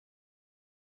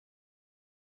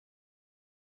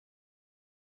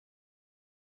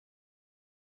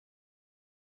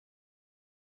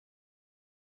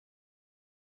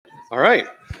All right.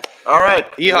 All right.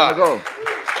 Yeehaw. Go.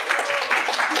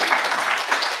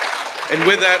 And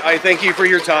with that, I thank you for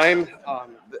your time.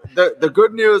 The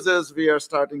good news is we are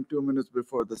starting 2 minutes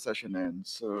before the session ends.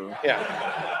 So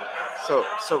yeah. So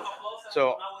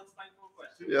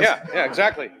yes. Yeah,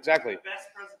 exactly.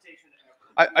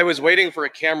 I was waiting for a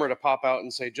camera to pop out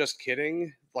and say, just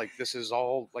kidding. Like, this is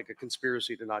all like a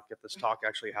conspiracy to not get this talk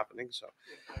actually happening. So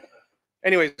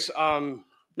anyways,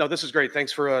 no, this is great.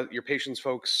 Thanks for your patience,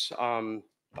 folks.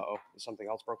 Uh-oh, is something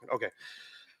else broken? Okay.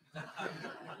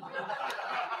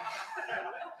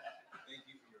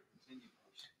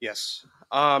 Yes.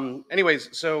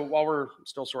 Anyways, so while we're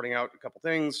still sorting out a couple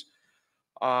things,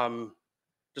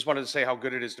 just wanted to say how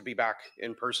good it is to be back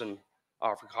in person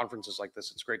for conferences like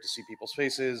this. It's great to see people's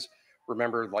faces.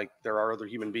 Remember, like, there are other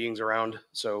human beings around.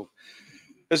 So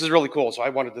this is really cool. So I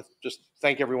wanted to just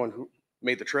thank everyone who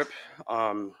made the trip.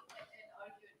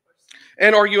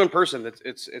 And argue in person.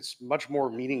 It's much more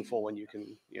meaningful when you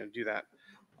can do that.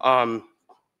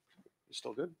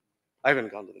 Still good? I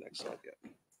haven't gone to the next slide yet.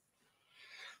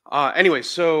 Anyway,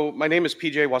 so my name is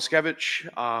PJ Waskiewicz.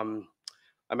 I'm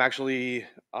actually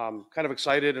kind of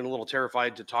excited and a little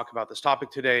terrified to talk about this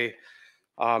topic today.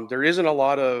 There isn't a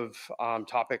lot of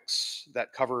topics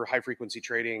that cover high frequency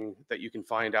trading that you can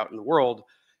find out in the world,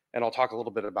 and I'll talk a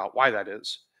little bit about why that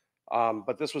is.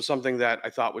 But this was something that I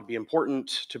thought would be important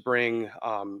to bring.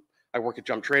 I work at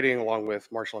Jump Trading along with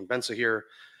Marshall and Benza here,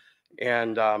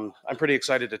 and I'm pretty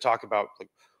excited to talk about like,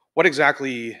 what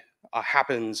exactly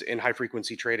happens in high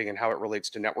frequency trading and how it relates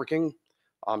to networking.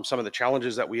 Some of the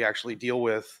challenges that we actually deal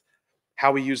with,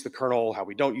 how we use the kernel, how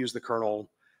we don't use the kernel,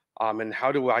 and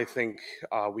how do I think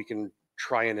we can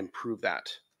try and improve that.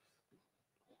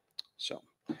 So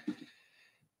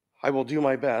I will do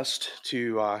my best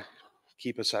to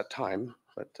keep us at time,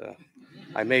 but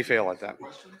I may fail at that.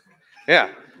 Yeah.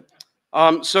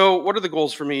 So what are the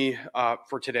goals for me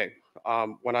for today?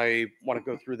 When I want to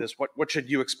go through this, what should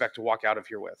you expect to walk out of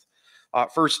here with?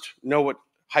 First, know what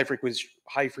high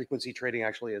frequency trading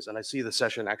actually is, and I see the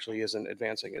session actually isn't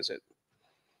advancing, is it?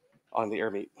 On the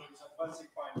air meet.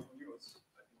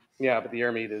 Yeah, but the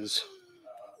air meet is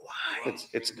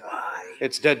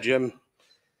it's dead, Jim.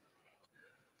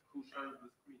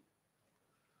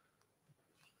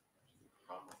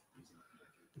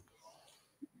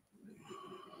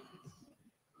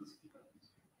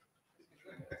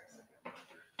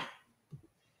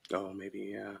 Oh,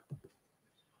 maybe, yeah.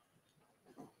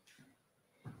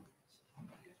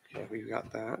 Okay, we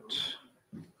got that.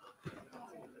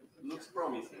 Looks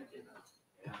promising.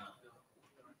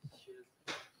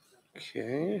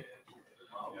 Okay.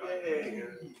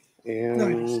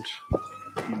 And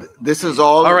this is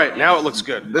all right. Now it looks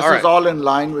good. This is all in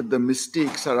line with the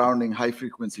mystique surrounding high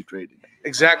frequency trading.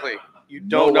 Exactly. You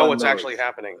don't know what's actually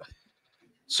happening.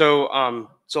 So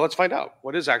so let's find out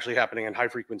what is actually happening in high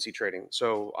frequency trading.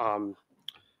 So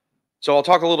so I'll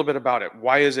talk a little bit about it.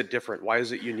 Why is it different? Why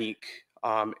is it unique?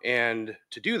 And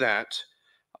to do that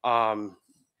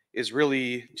is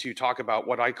really to talk about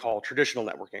what I call traditional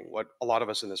networking, what a lot of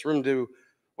us in this room do,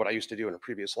 what I used to do in a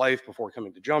previous life before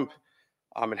coming to Jump,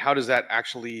 and how does that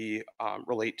actually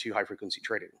relate to high frequency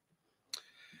trading.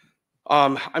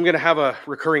 I'm going to have a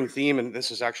recurring theme, and this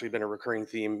has actually been a recurring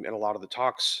theme in a lot of the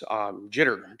talks.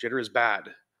 Jitter. Jitter is bad.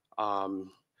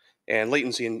 And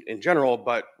latency in general,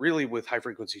 but really with high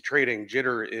frequency trading,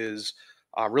 jitter is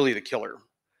really the killer.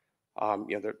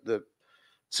 The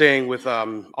saying with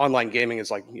online gaming is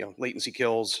like, latency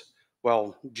kills.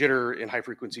 Well, jitter in high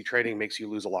frequency trading makes you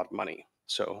lose a lot of money.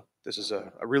 So this is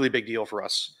a really big deal for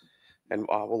us. And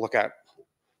we'll look at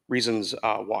reasons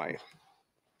why.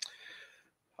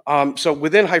 So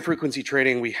within high frequency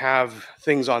trading, we have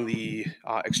things on the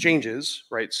exchanges,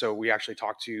 right? So we actually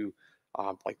talk to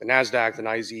like the NASDAQ, the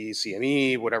NYSE,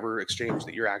 CME, whatever exchange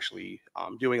that you're actually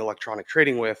doing electronic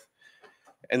trading with.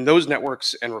 And those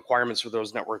networks and requirements for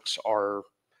those networks are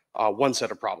one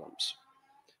set of problems.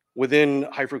 Within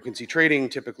high frequency trading,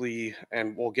 typically,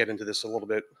 and we'll get into this a little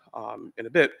bit in a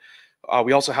bit,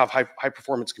 we also have high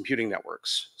performance computing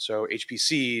networks. So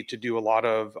HPC to do a lot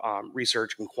of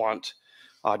research and quant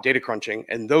data crunching,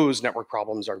 and those network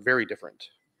problems are very different.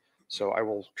 So I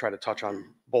will try to touch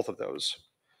on both of those.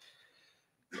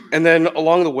 And then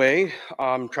along the way,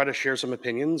 try to share some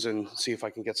opinions and see if I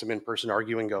can get some in-person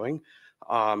arguing going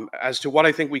as to what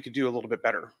I think we could do a little bit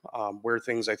better, where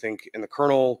things I think in the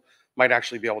kernel might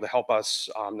actually be able to help us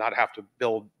not have to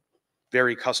build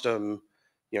very custom,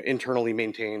 internally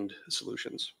maintained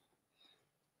solutions.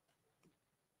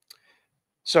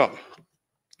 So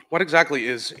what exactly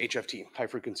is HFT, high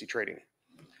frequency trading?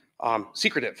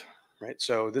 Secretive, right?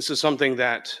 So this is something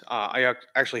that I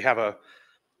actually have a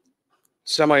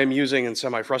semi-amusing and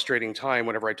semi-frustrating time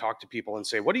whenever I talk to people and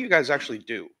say, what do you guys actually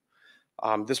do?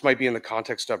 This might be in the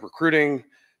context of recruiting,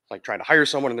 like trying to hire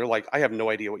someone, and they're like, I have no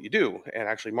idea what you do. And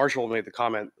actually, Marshall made the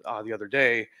comment the other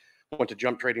day, went to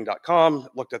jumptrading.com,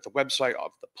 looked at the website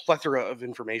of the plethora of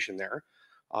information there.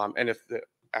 And if the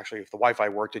Wi-Fi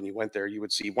worked and you went there, you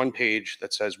would see one page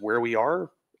that says where we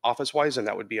are office-wise, and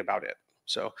that would be about it.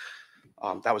 So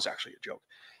that was actually a joke.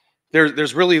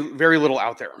 There's really very little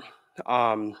out there.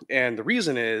 And the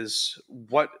reason is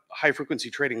what high frequency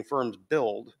trading firms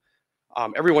build.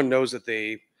 Everyone knows that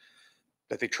they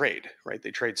trade, right?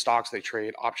 They trade stocks, they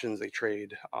trade options, they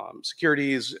trade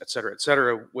securities, et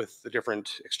cetera, with the different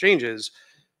exchanges.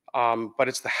 But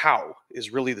it's the how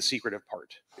is really the secretive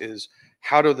part, is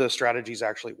how do the strategies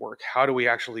actually work? How do we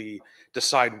actually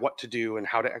decide what to do and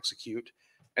how to execute,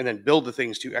 and then build the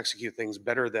things to execute things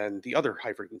better than the other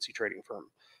high frequency trading firm?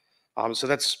 So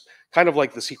that's kind of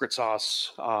like the secret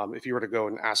sauce. If you were to go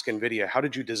and ask NVIDIA, how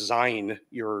did you design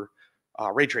your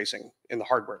ray tracing in the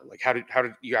hardware? Like how did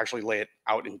you actually lay it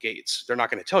out in gates? They're not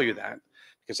going to tell you that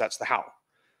because that's the how.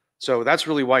 So that's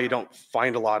really why you don't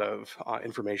find a lot of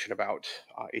information about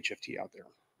HFT out there.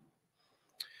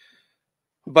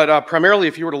 But primarily,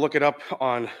 if you were to look it up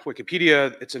on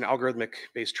Wikipedia, it's an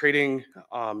algorithmic-based trading.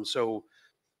 So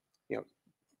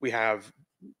we have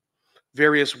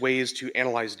various ways to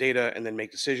analyze data and then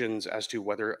make decisions as to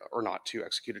whether or not to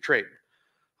execute a trade.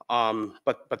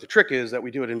 But the trick is that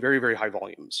we do it in very, very high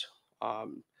volumes.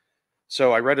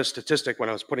 So I read a statistic when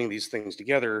I was putting these things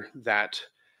together that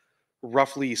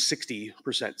roughly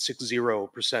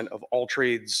 60% of all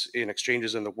trades in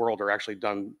exchanges in the world are actually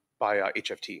done by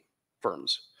HFT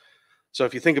firms. So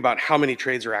if you think about how many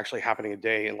trades are actually happening a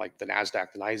day in like the NASDAQ,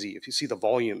 the NYSE, if you see the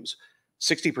volumes,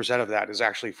 60% of that is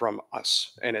actually from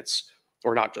us. And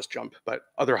or not just Jump, but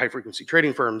other high frequency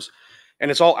trading firms.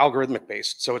 And it's all algorithmic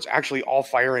based. So it's actually all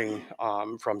firing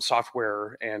from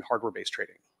software and hardware based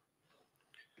trading.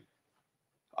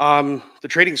 The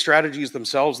trading strategies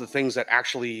themselves, the things that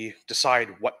actually decide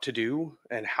what to do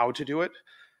and how to do it,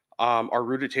 are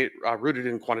rooted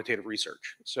in quantitative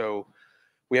research. So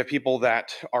we have people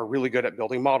that are really good at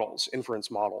building models,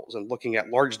 inference models, and looking at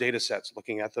large data sets,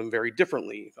 looking at them very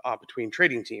differently between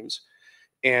trading teams,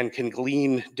 and can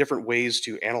glean different ways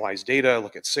to analyze data,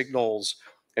 look at signals,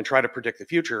 and try to predict the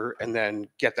future, and then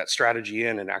get that strategy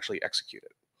in and actually execute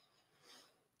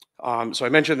it. So I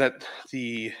mentioned that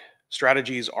the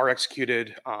strategies are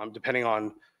executed depending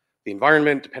on the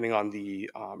environment, depending on the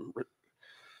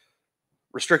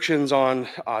restrictions on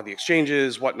the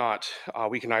exchanges, whatnot.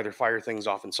 We can either fire things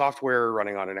off in software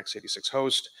running on an x86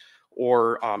 host,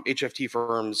 or HFT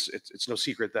firms, it's no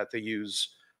secret that they use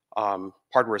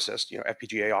hardware assist,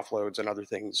 FPGA offloads and other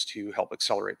things to help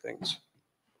accelerate things.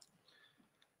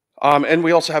 And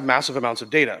we also have massive amounts of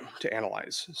data to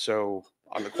analyze. So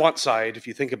on the quant side, if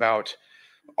you think about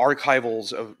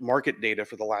archivals of market data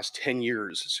for the last 10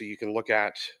 years, so you can look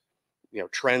at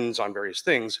trends on various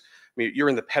things, I mean, you're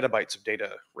in the petabytes of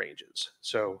data ranges.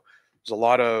 So there's a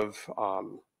lot of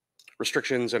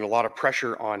restrictions and a lot of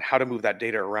pressure on how to move that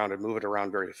data around and move it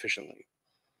around very efficiently.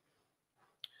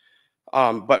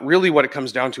 But really what it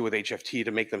comes down to with HFT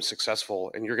to make them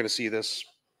successful, and you're going to see this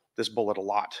bullet a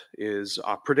lot, is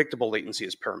predictable latency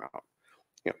is paramount.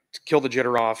 To kill the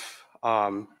jitter off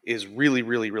is really,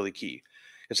 really, really key.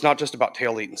 It's not just about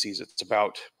tail latencies, it's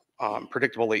about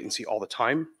predictable latency all the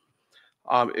time.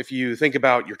 If you think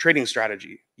about your trading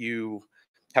strategy, you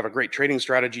have a great trading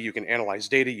strategy, you can analyze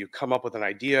data, you come up with an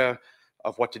idea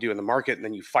of what to do in the market, and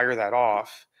then you fire that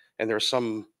off, and there's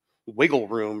some wiggle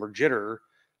room or jitter,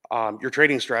 your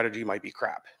trading strategy might be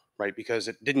crap, right? Because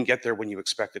it didn't get there when you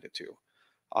expected it to.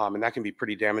 And that can be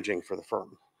pretty damaging for the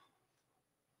firm.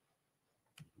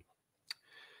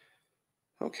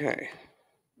 Okay,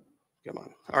 come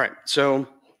on. All right, so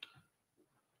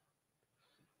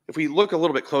if we look a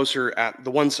little bit closer at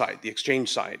the one side, the exchange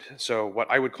side, so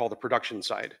what I would call the production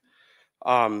side,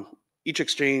 each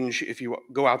exchange, if you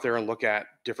go out there and look at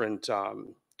different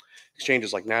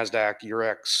exchanges like NASDAQ,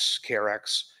 Eurex,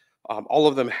 KRX, all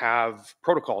of them have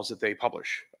protocols that they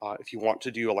publish if you want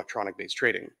to do electronic-based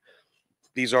trading.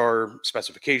 These are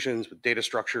specifications with data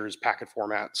structures, packet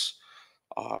formats,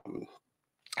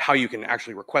 how you can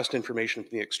actually request information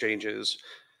from the exchanges,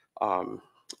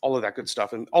 all of that good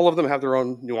stuff. And all of them have their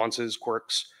own nuances,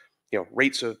 quirks,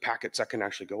 rates of packets that can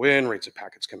actually go in, rates of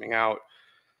packets coming out.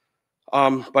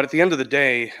 But at the end of the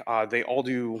day, they all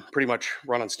do pretty much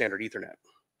run on standard Ethernet.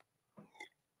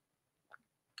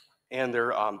 And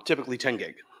they're typically 10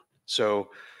 gig. So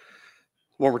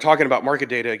when we're talking about market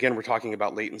data, again, we're talking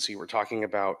about latency. We're talking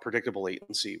about predictable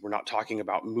latency. We're not talking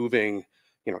about moving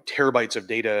terabytes of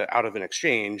data out of an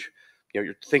exchange,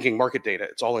 you're thinking market data.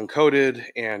 It's all encoded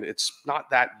and it's not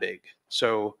that big.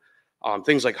 So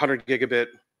things like 100 gigabit,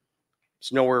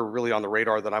 it's nowhere really on the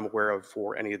radar that I'm aware of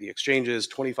for any of the exchanges.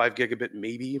 25 gigabit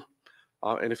maybe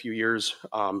in a few years,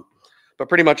 but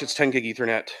pretty much it's 10 gig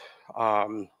Ethernet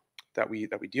that we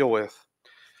deal with.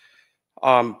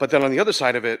 But then on the other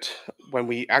side of it, when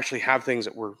we actually have things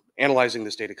that we're analyzing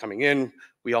this data coming in,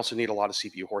 we also need a lot of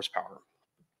CPU horsepower.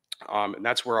 And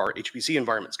that's where our HPC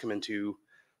environments come into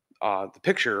the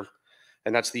picture,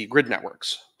 and that's the grid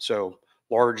networks. So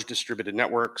large distributed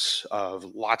networks of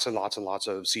lots and lots and lots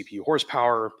of CPU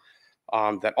horsepower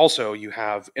that also you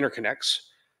have interconnects.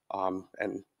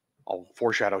 And I'll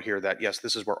foreshadow here that, yes,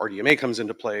 this is where RDMA comes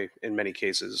into play in many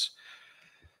cases.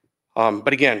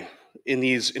 But again, in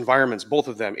these environments, both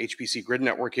of them, HPC grid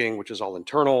networking, which is all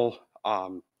internal,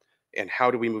 and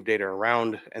how do we move data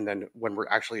around, and then when we're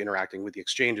actually interacting with the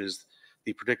exchanges,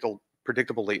 the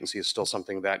predictable latency is still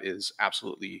something that is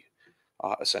absolutely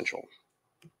essential.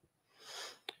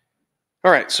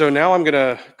 All right, so now I'm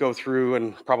gonna go through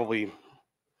and probably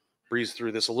breeze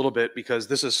through this a little bit, because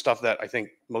this is stuff that I think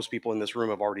most people in this room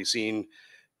have already seen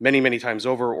many, many times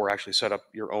over, or actually set up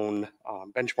your own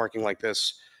benchmarking like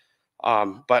this.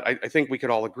 But I think we could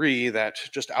all agree that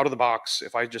just out of the box,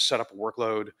 if I just set up a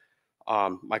workload,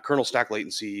 my kernel stack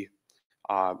latency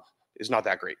is not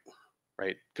that great,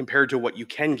 right? Compared to what you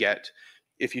can get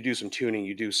if you do some tuning,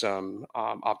 you do some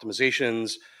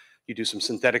optimizations, you do some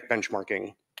synthetic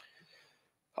benchmarking.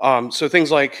 So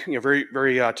things like, very,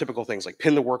 very typical things like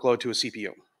pin the workload to a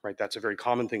CPU, right? That's a very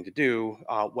common thing to do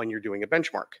when you're doing a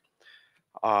benchmark.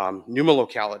 NUMA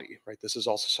locality, right? This is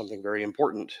also something very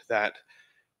important, that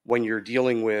when you're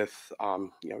dealing with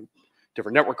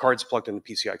different network cards plugged into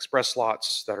PCI Express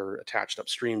slots that are attached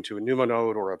upstream to a NUMA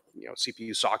node or a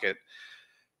CPU socket,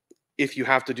 if you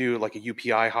have to do like a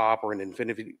UPI hop or an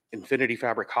Infinity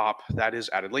Fabric hop, that is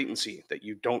added latency that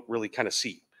you don't really kind of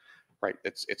see, right?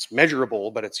 It's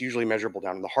measurable, but it's usually measurable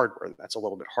down in the hardware. That's a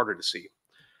little bit harder to see.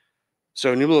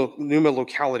 So NUMA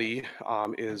locality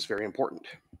is very important.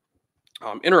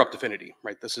 Interrupt affinity,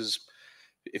 right? This is,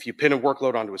 if you pin a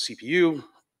workload onto a CPU,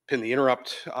 pin the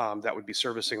interrupt that would be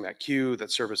servicing that queue that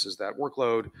services that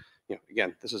workload.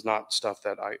 Again, this is not stuff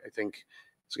that I think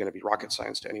is going to be rocket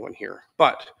science to anyone here,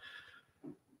 but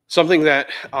something that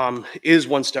is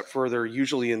one step further,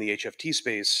 usually in the HFT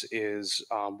space, is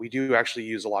we do actually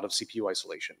use a lot of CPU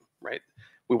isolation, right?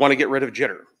 We want to get rid of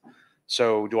jitter.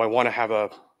 So do I want to have a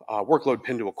workload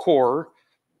pinned to a core?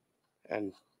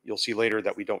 And you'll see later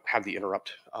that we don't have the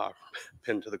interrupt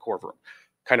pinned to the core for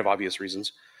kind of obvious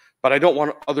reasons. But I don't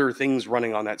want other things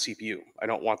running on that CPU. I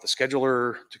don't want the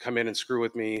scheduler to come in and screw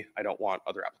with me. I don't want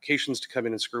other applications to come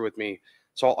in and screw with me.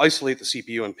 So I'll isolate the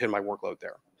CPU and pin my workload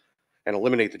there and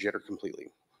eliminate the jitter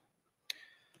completely.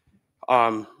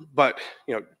 But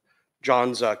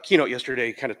John's keynote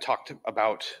yesterday kind of talked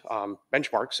about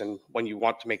benchmarks, and when you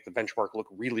want to make the benchmark look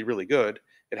really, really good,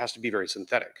 it has to be very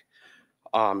synthetic.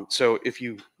 So if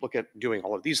you look at doing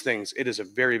all of these things, it is a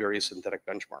very, very synthetic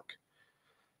benchmark.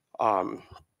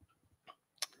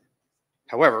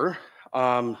 However,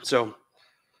 so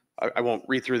I won't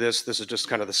read through this. This is just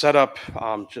kind of the setup,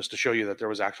 just to show you that there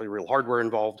was actually real hardware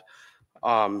involved.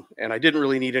 And I didn't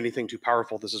really need anything too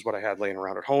powerful. This is what I had laying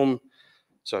around at home.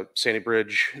 So Sandy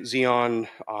Bridge, Xeon,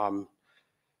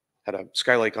 had a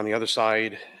Skylake on the other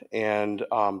side. And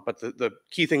but the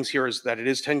key things here is that it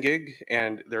is 10 gig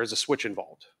and there is a switch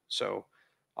involved. So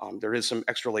there is some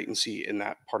extra latency in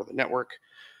that part of the network.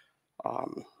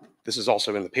 This is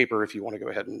also in the paper if you want to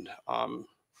go ahead and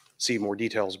see more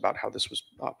details about how this was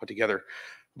put together.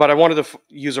 But I wanted to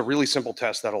use a really simple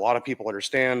test that a lot of people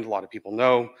understand, a lot of people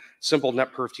know. Simple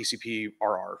netperf TCP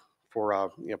RR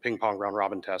for ping pong round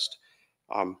robin test,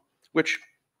 which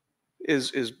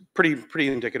is pretty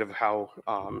indicative of how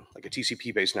like a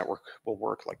TCP based network will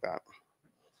work like that.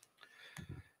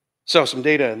 So some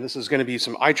data, and this is going to be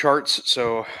some eye charts.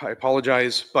 So I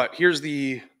apologize, but here's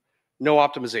the no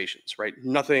optimizations, right?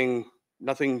 Nothing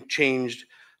changed.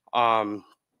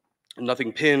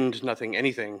 Nothing pinned, nothing,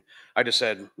 anything. I just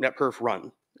said netperf run,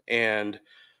 and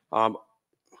it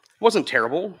wasn't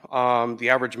terrible. The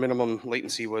average minimum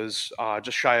latency was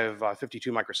just shy of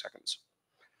 52 microseconds.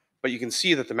 But you can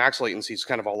see that the max latency is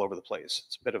kind of all over the place.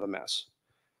 It's a bit of a mess.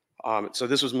 So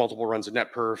this was multiple runs of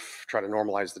netperf, try to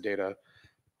normalize the data.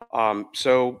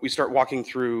 So we start walking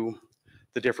through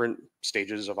the different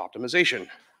stages of optimization,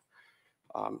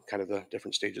 kind of the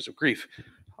different stages of grief.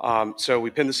 So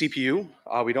we pin the CPU.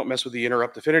 We don't mess with the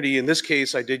interrupt affinity. In this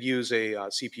case, I did use a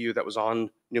CPU that was on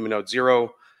NUMA node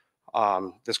 0.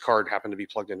 This card happened to be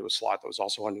plugged into a slot that was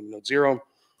also on NUMA node 0.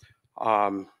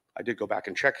 I did go back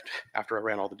and check after I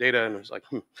ran all the data, and I was like,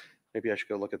 maybe I should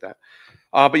go look at that.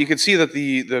 But you can see that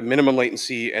the minimum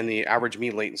latency and the average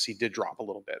mean latency did drop a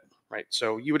little bit, right?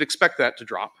 So you would expect that to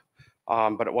drop,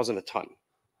 but it wasn't a ton.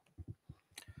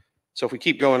 So if we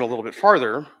keep going a little bit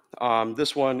farther,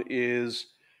 this one is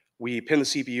we pin the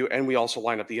CPU and we also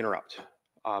line up the interrupt.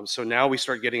 So now we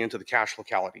start getting into the cache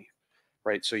locality,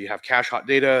 right? So you have cache hot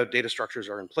data, data structures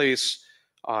are in place.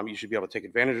 You should be able to take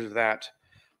advantage of that.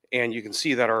 And you can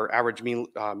see that our average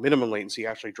minimum latency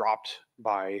actually dropped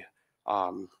by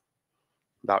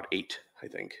about 8, I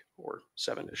think, or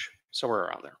 7-ish, somewhere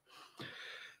around there.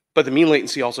 But the mean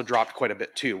latency also dropped quite a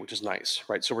bit too, which is nice,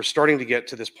 right? So we're starting to get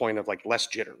to this point of like less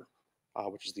jitter,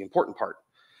 which is the important part.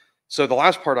 So the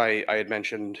last part I had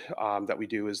mentioned that we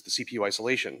do is the CPU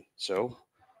isolation. So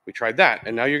we tried that,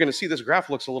 and now you're going to see this graph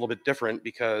looks a little bit different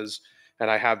because,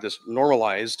 and I have this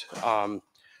normalized,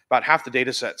 about half the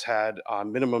data sets had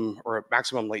minimum or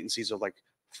maximum latencies of like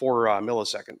 4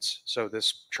 milliseconds. So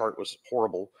this chart was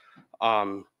horrible.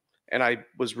 And I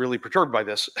was really perturbed by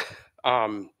this,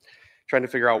 trying to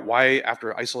figure out why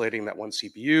after isolating that one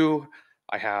CPU,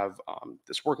 I have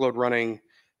this workload running,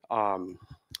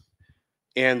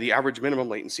 and the average minimum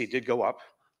latency did go up.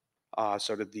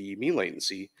 So did the mean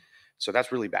latency. So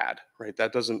that's really bad, right?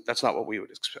 That's not what we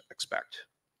would expect.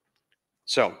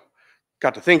 So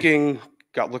got to thinking,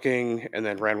 got looking, and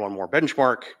then ran one more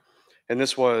benchmark. And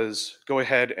this was go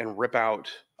ahead and rip out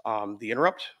the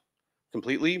interrupt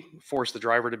completely, force the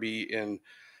driver to be in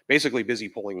basically busy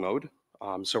polling mode.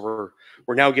 So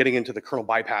we're now getting into the kernel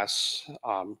bypass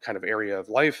kind of area of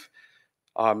life.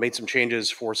 Made some changes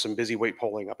for some busy wait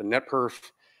polling up in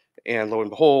netperf, and lo and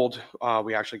behold,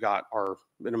 we actually got our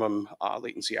minimum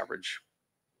latency average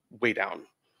way down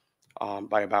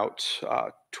by about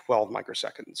 12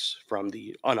 microseconds from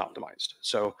the unoptimized.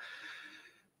 So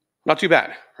not too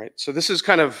bad, right? So this is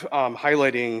kind of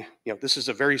highlighting, this is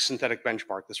a very synthetic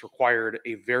benchmark. This required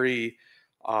a very,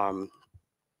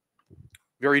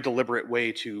 very deliberate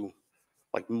way to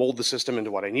like mold the system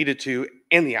into what I needed to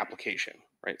and the application,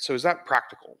 right? So is that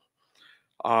practical?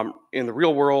 In the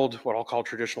real world, what I'll call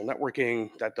traditional networking,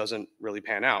 that doesn't really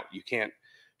pan out. You can't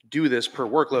do this per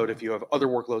workload if you have other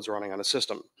workloads running on a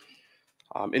system.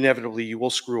 Inevitably, you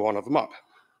will screw one of them up.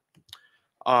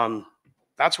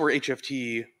 That's where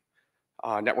HFT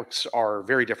networks are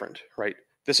very different, right?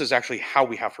 This is actually how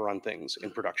we have to run things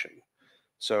in production.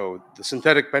 So the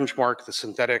synthetic benchmark, the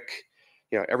synthetic,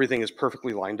 everything is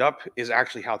perfectly lined up is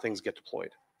actually how things get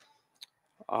deployed.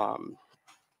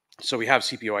 So we have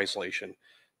CPU isolation,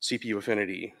 CPU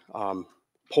affinity,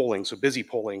 polling, so busy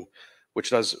polling,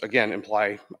 which does, again,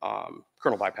 imply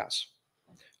kernel bypass.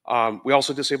 We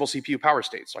also disable CPU power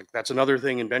states. Like that's another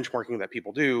thing in benchmarking that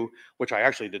people do, which I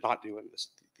actually did not do in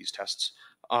these tests.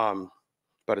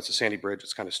 But it's a sandy bridge.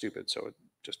 It's kind of stupid. So it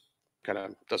just kind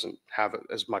of doesn't have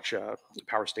as much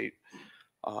power state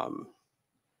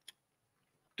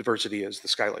diversity as the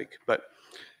Skylake. But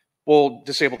we'll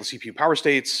disable the CPU power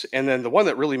states. And then the one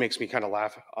that really makes me kind of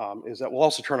laugh is that we'll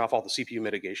also turn off all the CPU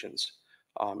mitigations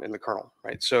in the kernel,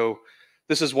 right? So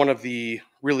this is one of the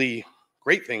really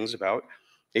great things about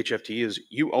HFT is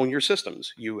you own your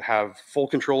systems. You have full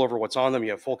control over what's on them.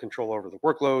 You have full control over the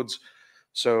workloads.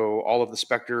 So all of the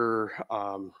Spectre,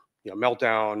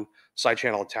 meltdown, side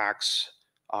channel attacks,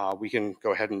 we can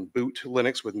go ahead and boot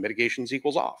Linux with mitigations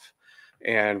equals off.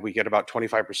 And we get about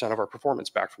 25% of our performance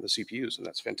back from the CPUs, and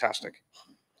that's fantastic.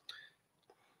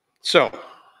 So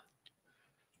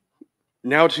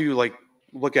now to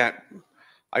look at,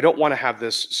 I don't want to have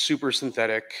this super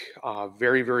synthetic,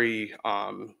 very, very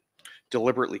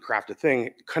deliberately crafted thing.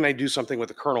 Can I do something with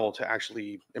the kernel to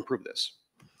actually improve this?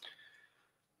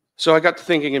 So I got to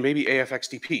thinking, and maybe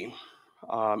AFXDP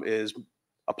is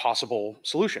a possible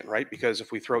solution, right? Because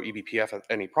if we throw eBPF at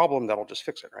any problem, that'll just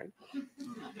fix it, right?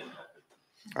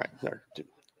 All right. There.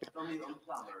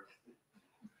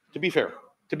 To be fair.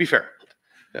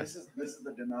 Yeah. This is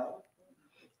the denial?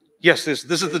 Yes, this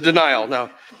is the denial. Now,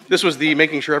 this was the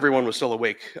making sure everyone was still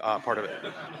awake part of it.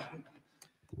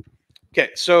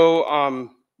 Okay, so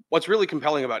what's really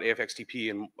compelling about AFXDP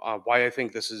and why I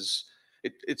think this is,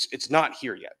 it's not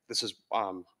here yet. This is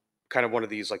kind of one of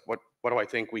these, like, what do I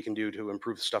think we can do to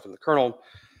improve stuff in the kernel?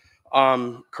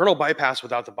 Kernel bypass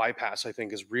without the bypass, I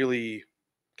think, is really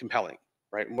compelling,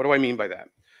 right? And what do I mean by that?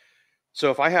 So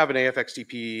if I have an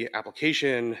AFXDP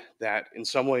application that in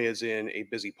some way is in a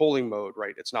busy polling mode,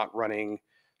 right? It's not running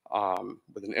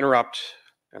with an interrupt,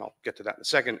 and I'll get to that in a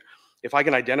second. If I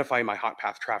can identify my hot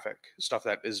path traffic, stuff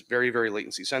that is very, very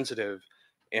latency sensitive,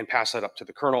 and pass that up to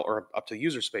the kernel or up to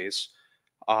user space,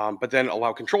 but then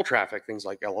allow control traffic, things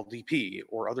like LLDP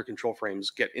or other control frames,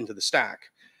 get into the stack.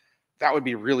 That would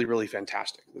be really, really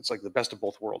fantastic. It's like the best of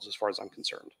both worlds as far as I'm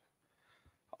concerned.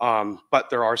 But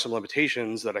there are some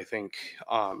limitations that I think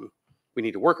we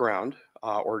need to work around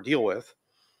or deal with.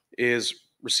 Is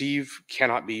receive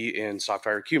cannot be in soft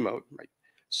fire queue mode. Right?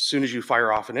 As soon as you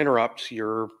fire off an interrupt,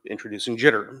 you're introducing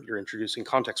jitter. You're introducing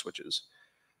context switches.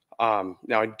 Now,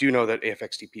 I do know that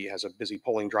AFXDP has a busy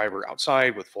polling driver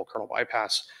outside with full kernel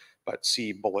bypass, but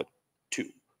see bullet 2.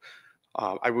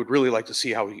 I would really like to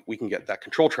see how we can get that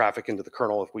control traffic into the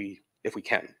kernel if we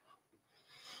can.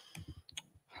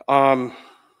 And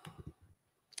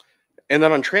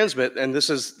then on transmit, and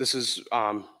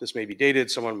this may be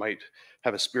dated. Someone might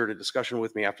have a spirited discussion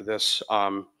with me after this.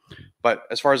 But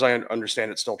as far as I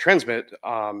understand it, still transmit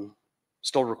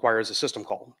still requires a system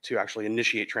call to actually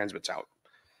initiate transmits out.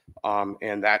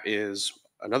 And that is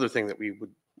another thing that we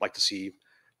would like to see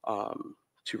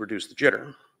to reduce the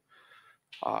jitter.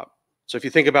 So if you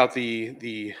think about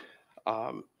the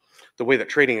way that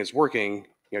trading is working,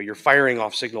 you're firing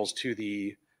off signals to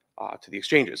the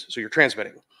exchanges. So you're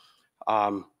transmitting.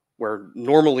 Where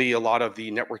normally a lot of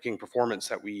the networking performance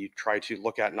that we try to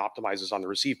look at and optimize is on the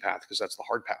receive path, because that's the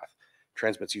hard path.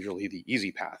 Transmit's usually the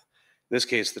easy path. In this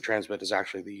case, the transmit is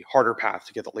actually the harder path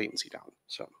to get the latency down.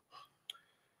 So,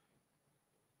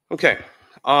 okay.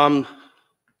 To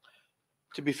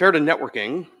be fair to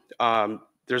networking,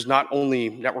 there's not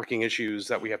only networking issues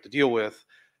that we have to deal with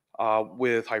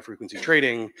high frequency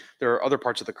trading. There are other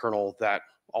parts of the kernel that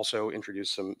also introduce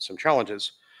some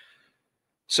challenges.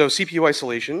 So CPU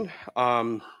isolation,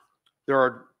 there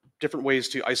are different ways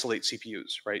to isolate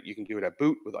CPUs, right? You can do it at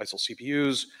boot with ISIL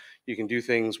CPUs. You can do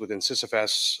things within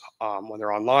sysfs when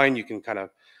they're online. You can kind of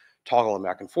toggle them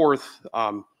back and forth.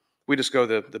 We just go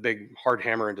the big hard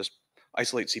hammer and just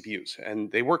isolate CPUs,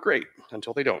 and they work great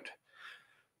until they don't.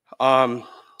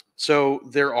 So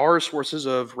there are sources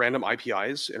of random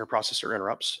IPIs, interprocessor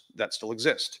interrupts, that still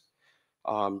exist.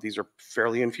 These are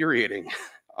fairly infuriating.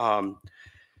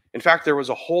 In fact, there was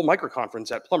a whole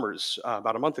microconference at Plumbers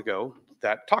about a month ago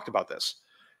that talked about this.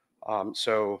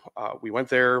 So we went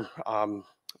there.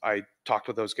 I talked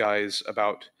with those guys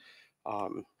about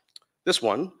this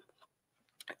one.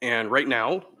 And right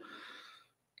now,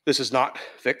 this is not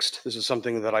fixed. This is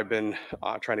something that I've been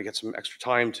trying to get some extra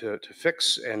time to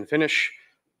fix and finish.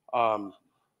 Right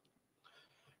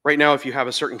now, if you have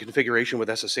a certain configuration with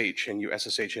SSH and you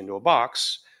SSH into a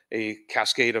box, a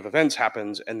cascade of events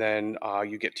happens, and then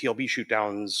you get TLB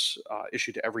shootdowns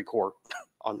issued to every core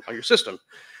on your system.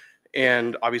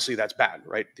 And obviously that's bad,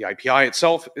 right? The IPI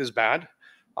itself is bad.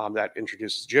 That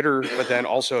introduces jitter, but then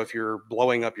also if you're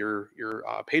blowing up your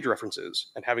page references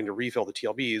and having to refill the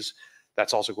TLBs,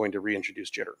 that's also going to reintroduce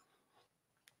jitter.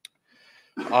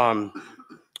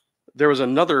 There was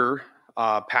another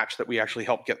patch that we actually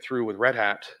helped get through with Red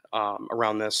Hat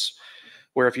around this,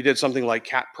 where if you did something like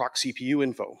cat proc CPU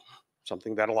info,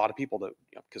 something that a lot of people do,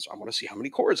 because I want to see how many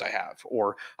cores I have,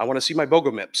 or I want to see my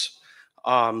BOGO MIPS.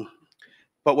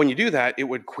 But when you do that, it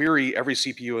would query every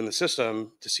CPU in the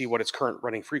system to see what its current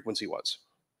running frequency was.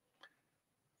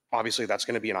 Obviously, that's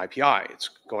going to be an IPI. It's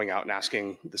going out and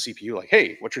asking the CPU, like,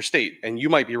 hey, what's your state? And you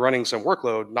might be running some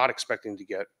workload, not expecting to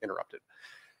get interrupted.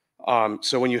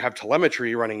 So when you have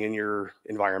telemetry running in your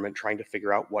environment, trying to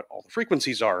figure out what all the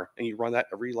frequencies are, and you run that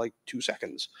every like 2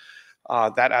 seconds,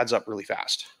 that adds up really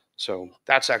fast. So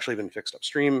that's actually been fixed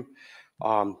upstream.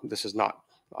 This is not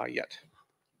yet.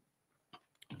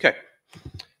 Okay.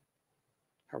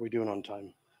 How are we doing on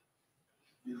time?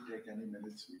 We'll take any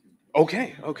minutes we can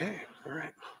do. Okay, all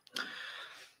right.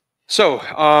 So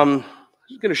I'm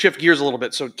going to shift gears a little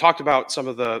bit. So talked about some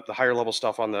of the higher level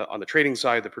stuff on the trading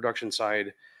side, the production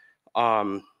side.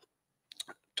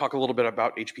 Talk a little bit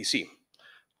about HPC,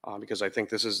 because I think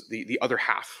this is the other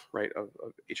half, right, of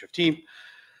HFT.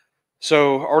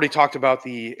 So already talked about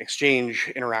the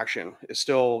exchange interaction is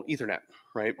still Ethernet,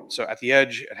 right? So at the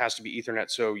edge, it has to be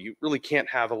Ethernet. So you really can't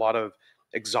have a lot of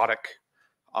exotic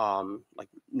like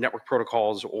network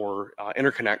protocols or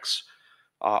interconnects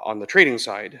on the trading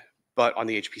side. But on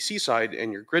the HPC side,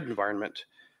 in your grid environment,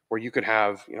 where you could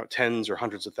have tens or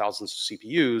hundreds of thousands of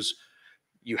CPUs,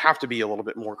 you have to be a little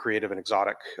bit more creative and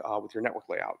exotic with your network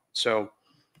layout. So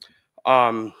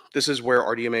this is where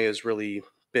RDMA has really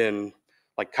been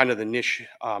like kind of the niche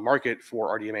market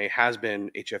for RDMA has been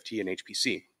HFT and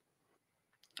HPC.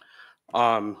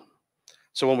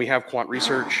 So when we have quant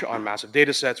research on massive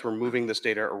data sets, we're moving this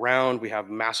data around. We have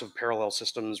massive parallel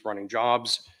systems running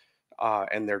jobs,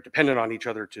 and they're dependent on each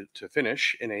other to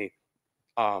finish in a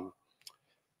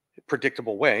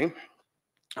predictable way.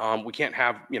 We can't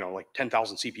have, like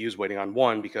 10,000 CPUs waiting on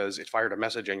one because it fired a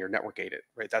message and your network ate it,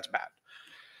 right? That's bad.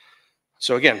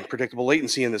 So again, predictable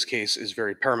latency in this case is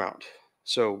very paramount.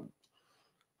 So,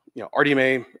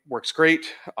 RDMA works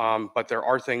great, but there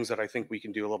are things that I think we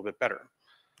can do a little bit better.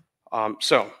 And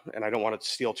I don't want to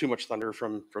steal too much thunder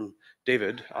from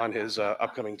David on his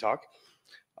upcoming talk,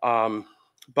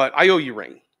 but IOU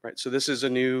ring, right? So this is a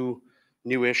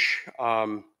newish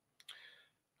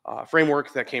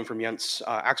framework that came from Jens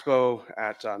Axbo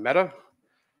at Meta.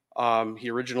 He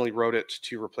originally wrote it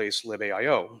to replace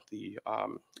libaio, the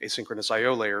asynchronous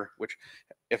I/O layer, which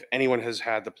if anyone has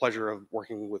had the pleasure of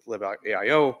working with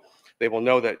libaio, they will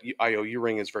know that IOU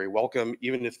ring is very welcome,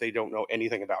 even if they don't know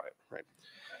anything about it, right?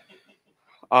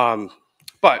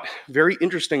 But very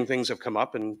interesting things have come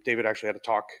up, and David actually had a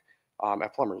talk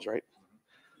at Plumbers, right?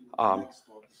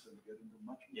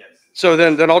 Yes. So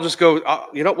then I'll just go,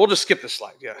 we'll just skip this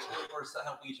slide, yeah. Or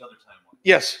helping each other time.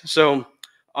 Yes, so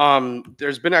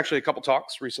there's been actually a couple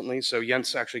talks recently. So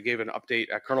Jens actually gave an update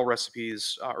at Kernel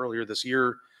Recipes earlier this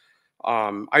year.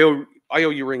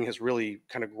 IOU ring has really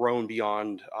kind of grown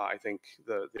beyond, I think,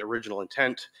 the original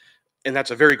intent, and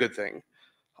that's a very good thing.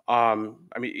 I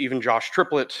mean, even Josh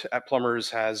Triplett at Plumbers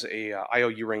has a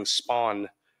IOU ring spawn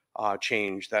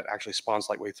change that actually spawns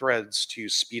lightweight threads to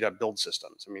speed up build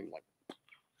systems. I mean, like,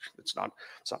 it's not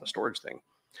a storage thing.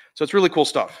 So it's really cool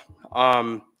stuff.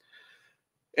 And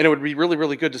it would be really,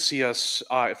 really good to see us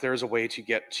if there's a way to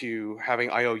get to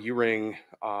having IOU ring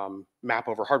map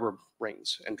over hardware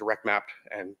rings and direct map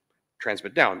and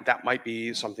transmit down. That might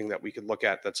be something that we could look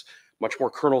at that's much more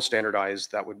kernel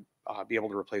standardized that would be able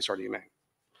to replace RDMA.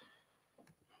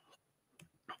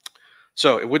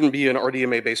 So it wouldn't be an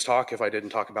RDMA-based talk if I didn't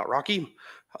talk about Rocky.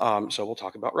 So we'll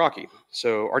talk about Rocky.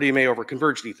 So RDMA over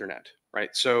converged Ethernet, right?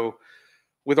 So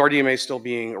with RDMA still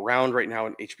being around right now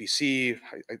in HPC,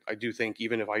 I do think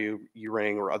even if IOU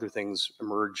ring or other things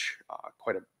emerge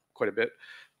quite a bit,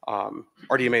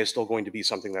 RDMA is still going to be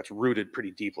something that's rooted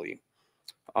pretty deeply.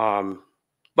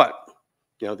 But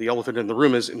the elephant in the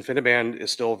room is InfiniBand is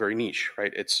still very niche,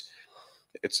 right? It's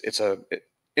a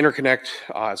interconnect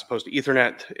as opposed to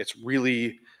Ethernet. It's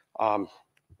really,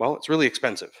 it's really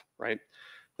expensive, right?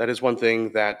 That is one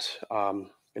thing that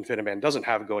InfiniBand doesn't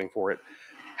have going for it.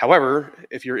 However,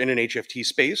 if you're in an HFT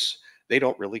space, they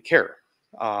don't really care.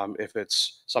 If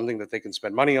it's something that they can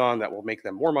spend money on that will make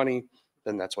them more money,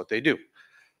 then that's what they do.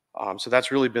 So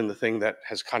that's really been the thing that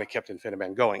has kind of kept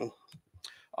InfiniBand going.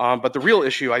 But the real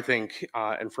issue, I think,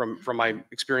 and from my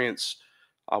experience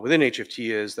within HFT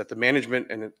is that the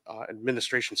management and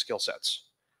administration skill sets,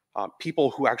 people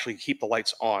who actually keep the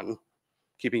lights on,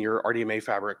 keeping your RDMA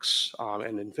fabrics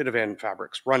and InfiniBand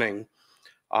fabrics running,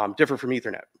 differ from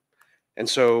Ethernet. And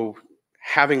so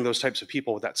having those types of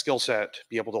people with that skill set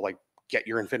be able to like get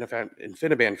your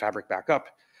InfiniBand fabric back up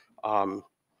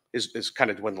is kind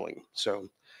of dwindling. So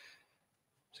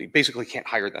you basically can't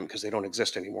hire them because they don't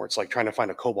exist anymore. It's like trying to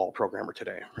find a COBOL programmer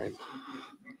today, right?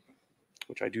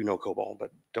 Which I do know COBOL,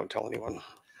 but don't tell anyone.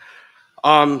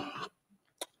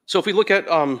 So if we look at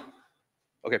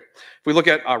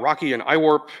Rocky and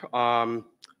iWarp,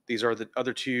 these are the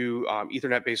other two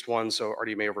Ethernet-based ones. So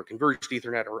RDMA over converged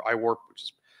Ethernet, or iWarp, which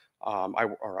is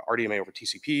or RDMA over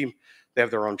TCP. They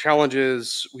have their own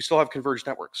challenges. We still have converged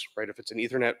networks, right? If it's an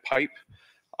Ethernet pipe,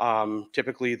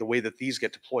 typically the way that these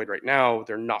get deployed right now,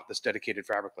 they're not this dedicated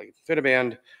fabric like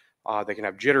InfiniBand. They can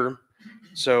have jitter.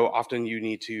 So often you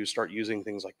need to start using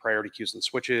things like priority queues and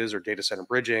switches or data center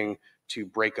bridging to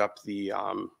break up the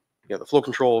the flow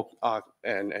control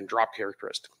and drop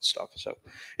characteristic stuff. So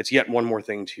it's yet one more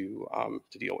thing to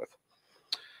deal with.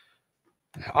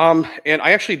 And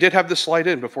I actually did have this slide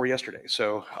in before yesterday.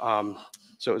 So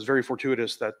so it was very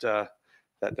fortuitous that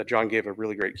that John gave a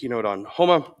really great keynote on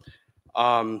HOMA.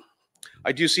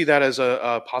 I do see that as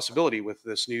a possibility with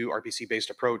this new RPC-based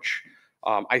approach.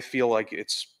 I feel like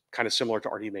it's kind of similar to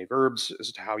RDMA verbs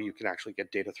as to how you can actually get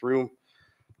data through.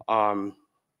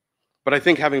 But I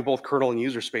think having both kernel and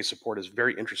user space support is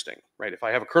very interesting, right? If I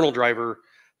have a kernel driver,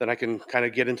 then I can kind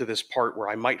of get into this part where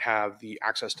I might have the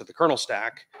access to the kernel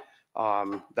stack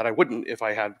that I wouldn't if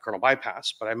I had kernel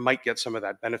bypass, but I might get some of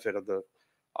that benefit of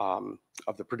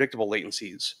the predictable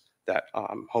latencies that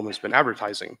HOMA has been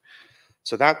advertising.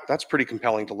 So that's pretty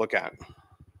compelling to look at.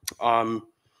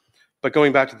 But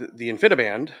going back to the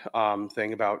InfiniBand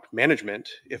thing about management,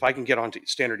 if I can get onto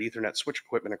standard Ethernet switch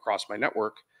equipment across my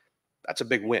network, that's a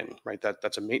big win, right?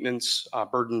 That's a maintenance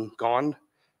burden gone.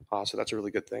 So that's a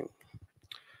really good thing.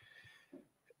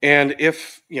 And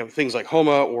if things like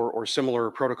HOMA or similar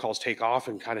protocols take off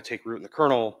and kind of take root in the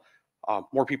kernel,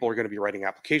 more people are going to be writing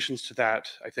applications to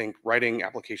that. I think writing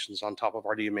applications on top of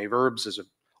RDMA verbs is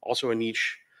also a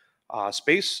niche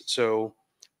space. So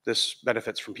this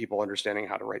benefits from people understanding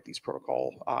how to write these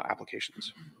protocol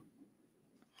applications.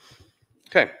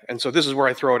 Okay, and so this is where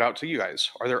I throw it out to you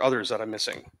guys. Are there others that I'm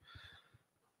missing?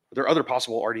 Are there other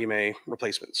possible RDMA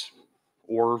replacements?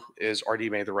 Or is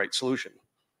RDMA the right solution?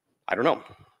 I don't know.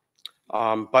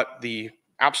 But the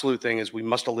absolute thing is we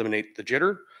must eliminate the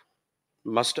jitter,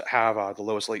 must have the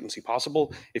lowest latency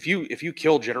possible. If you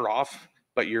kill jitter off,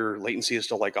 but your latency is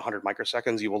still like 100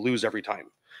 microseconds, you will lose every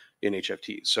time in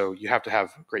HFT. So you have to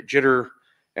have great jitter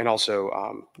and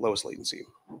also lowest latency.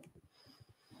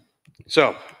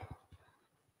 So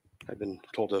I've been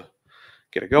told to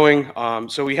get it going.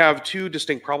 So we have two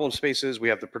distinct problem spaces. We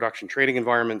have the production trading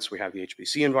environments. We have the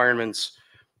HPC environments.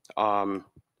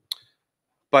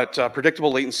 But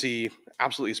predictable latency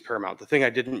absolutely is paramount. The thing I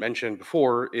didn't mention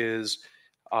before is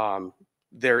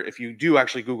if you do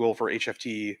actually Google for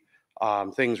HFT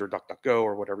things or DuckDuckGo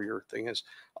or whatever your thing is,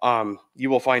 you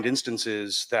will find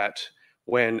instances that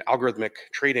when algorithmic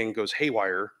trading goes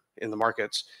haywire in the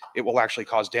markets, it will actually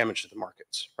cause damage to the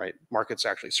markets, right? Markets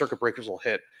actually, circuit breakers will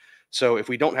hit. So if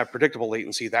we don't have predictable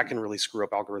latency, that can really screw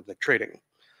up algorithmic trading.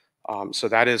 So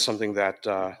that is something that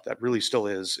that really still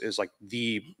is like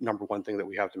the #1 thing that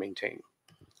we have to maintain.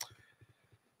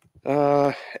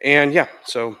 And yeah,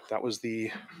 so that was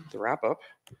the wrap up.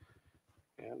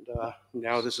 And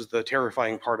now this is the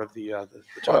terrifying part of the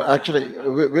talk. Well, actually,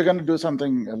 we're going to do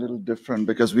something a little different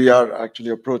because we are actually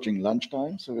approaching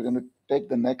lunchtime. So we're going to take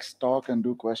the next talk and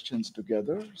do questions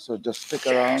together. So just stick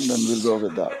around and we'll go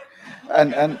with that.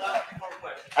 And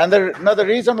the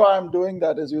reason why I'm doing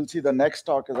that is you'll see the next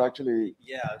talk is actually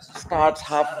starts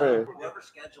halfway. Whoever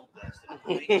scheduled this did a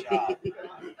great job.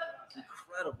 It's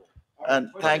incredible. And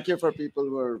thank you for people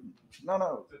who are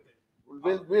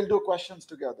we'll do questions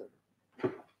together.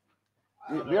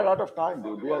 We are out of time,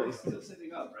 dude. We are Still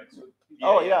sitting up, right? So,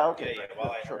 oh yeah, okay.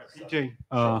 Well, Sure. PJ,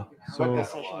 so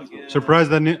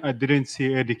surprised that I didn't see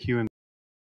ADQ in